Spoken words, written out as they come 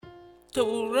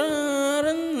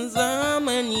Tauraron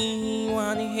zamani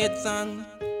one head zan.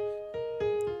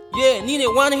 Yeah, ni ne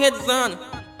one head zan.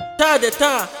 Ta da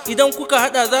ta idan kuka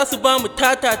hada za su ba mu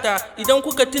tatata. Idan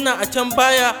kuka tuna a can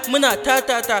baya muna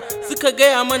tatata. Suka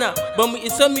gaya mana ba mu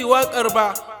isa mi waƙar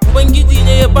ba. Ubangiji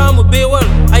ne ya ba mu baiwar.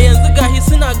 A yanzu gahi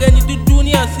suna gani, duk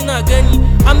duniya suna gani.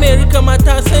 Amerika ma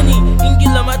ta sani,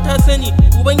 Ingila ma ta sani.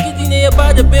 Ubangiji ne ya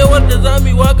ba da baiwar da za mu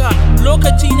yi waƙa.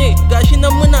 Lokaci ne gashi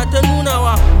nan muna ta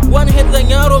nunawa. One head zan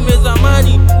yaro mai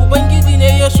zamani. Ubangiji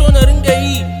ne ya so na ringa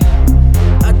yi.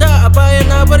 A da a baya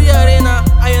na bar yarena,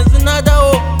 a yanzu na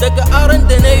dawo daga aron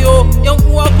da na yo. Yan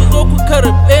uwa ku zo ku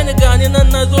karɓe ni, gani nan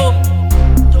na zo.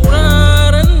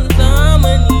 Tauraron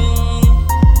zamani,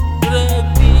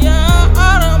 rabiya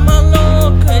arama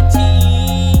lokaci,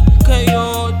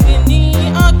 kayo tuni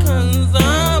akan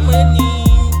zamani.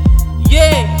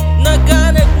 Yeah, na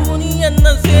gane duniyan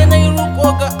nan sai na yi riko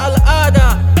ga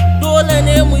al'ada. Dole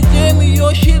ne mu je mu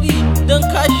yo shiri don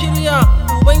ka shirya.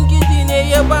 Ubangiji ne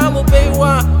ya ba mu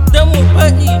baiwa don mu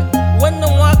faɗi.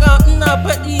 Wannan waka ina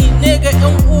faɗi ne ga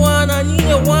 'yan uwana. Ni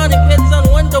ne wani Hetzan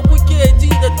wanda kuke ji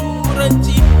da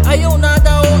turanci. A yau na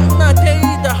dawo ina ta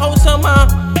yi da Hausa ma.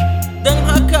 Don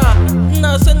haka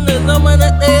ina son na zama na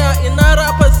ɗaya. Ina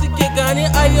rafa suke gane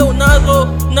a yau na zo.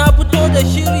 Na fito da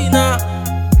shiri na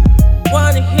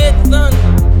wani Hetzan.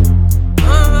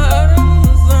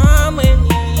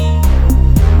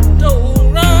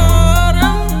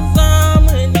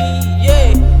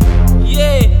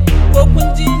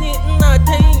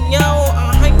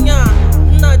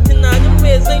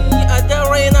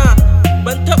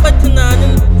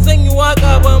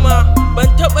 Ban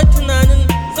taɓa tunanin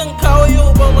zan kawo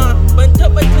yau ba ma. Ban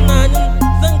taɓa tunanin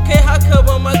zan kai haka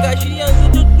ba ma. Gashi yanzu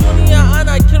duk duniya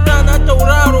ana kira na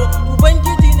tauraro.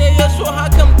 Ubangiji ne ya so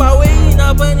hakan, ba wai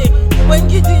na bane.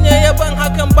 Ubangiji ne ya ban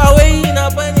hakan, ba wai na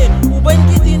bane.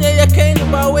 Ubangiji ne ya kai ni,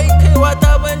 ba wai kaiwa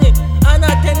ta bane. Ana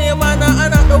ta nema na,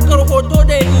 ana ɗaukar hoto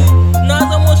da ni. Na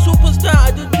zama superstar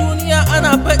a duk duniya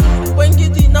ana faɗi.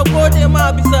 Ubangiji na gode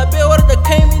ma bisa baiwar da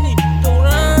kai mini.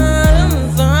 Tauraron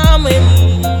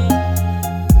zamani,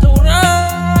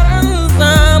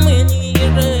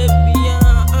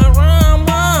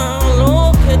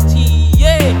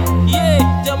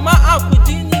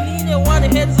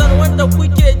 wanda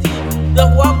kuke ji da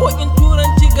waƙoƙin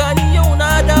turanci. Gani yau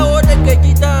na dawo daga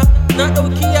gida, na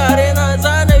ɗauki yare na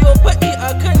zana yo faɗi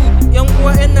akan yan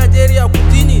uwa 'yan Najeriya. Ku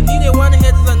ji ni ne one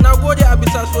head zan. Na gode a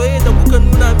bisa soyayya da kuka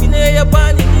nuna mini. Ya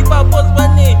bani ni ba boss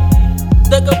bane,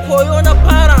 daga koyo na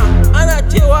fara. Ana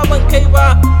cewa ban kai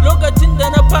ba, lokacin da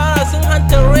na fara sun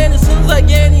hantare ni, sun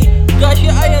zage ni. Gashi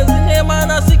a yanzu nema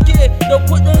na suke da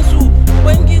kuɗinsu.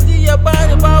 Ubangiji ya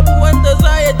bani, babu wanda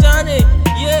za ya ja ne.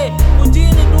 Yeah, ku ji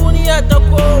ni duniya ta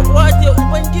kowa ce.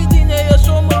 Ubangiji ne ya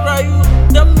so mu rayu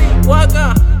don mu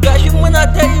waka. Gashi muna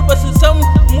ta yi, ba su san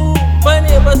mu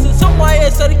bane, ba su san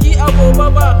waye sarki a gobe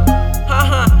ba.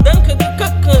 Haha, dan ka ga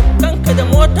kanka da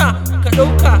mota ka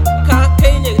ɗauka ka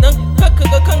kai ne. Dan ka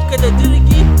ga kanka da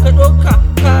jirgi ka ɗauka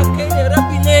ka kai ne.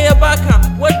 Rabi ne ya baka,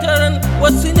 wataran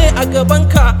wasu ne a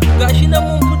gabanka. Gashi nan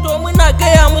mun fito muna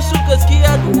gaya musu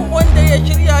gaskiya. Duk wanda ya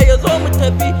shirya ya zo mu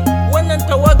tafi. Wannan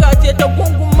tawaga ce ta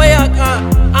gungun mayaka.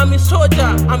 I'm a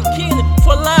soldier, I'm keen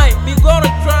for life. We gonna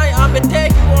try, I'm a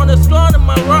take you on a strong in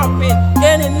my rapping.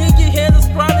 Any nigga here is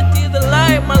trying to the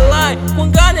lie, my life.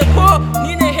 Kun gane ko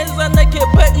ni ne Hetzan nake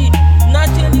faɗi. Na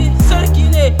ce ni sarki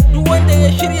ne, duk wanda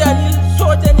ya shirya ni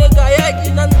soja ne. Ga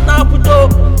yaƙi nan na fito,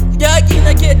 yaƙi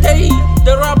nake ta yi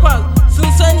da rappers.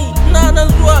 Sun sani ina nan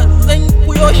zuwa, zan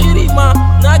kuyo shiri ma.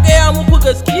 Na gaya muku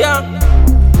gaskiya.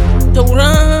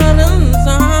 Tauraron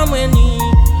zamani,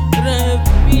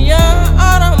 rabiya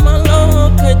arama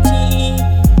lokaci,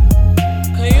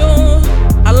 kayo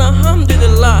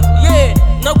alhamdulillah. Yeah,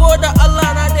 na gode Allah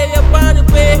na da ya bani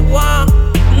baiwa.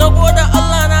 Na gode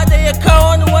Allah na da ya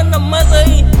kawo ni wannan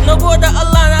matsayi. Na gode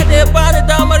Allah na da ya bani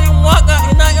damar yin waka.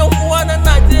 Ina 'yan uwa na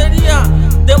Najeriya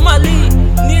da Mali.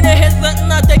 Ni ne Hetzan,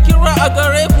 ina ta kira a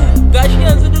gare ku. Gashi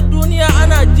yanzu duk duniya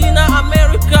ana jina.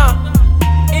 America,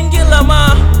 Ingila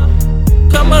ma,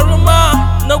 kamar ma.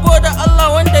 Na gode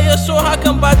Allah wanda ya so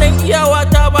hakan, ba dan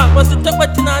iyawata ba. Ba su taɓa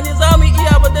tunani za mu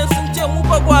iya ba, dan sun ce mu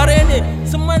bagware ne.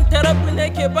 Sun manta Rabbi ne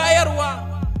ke baya.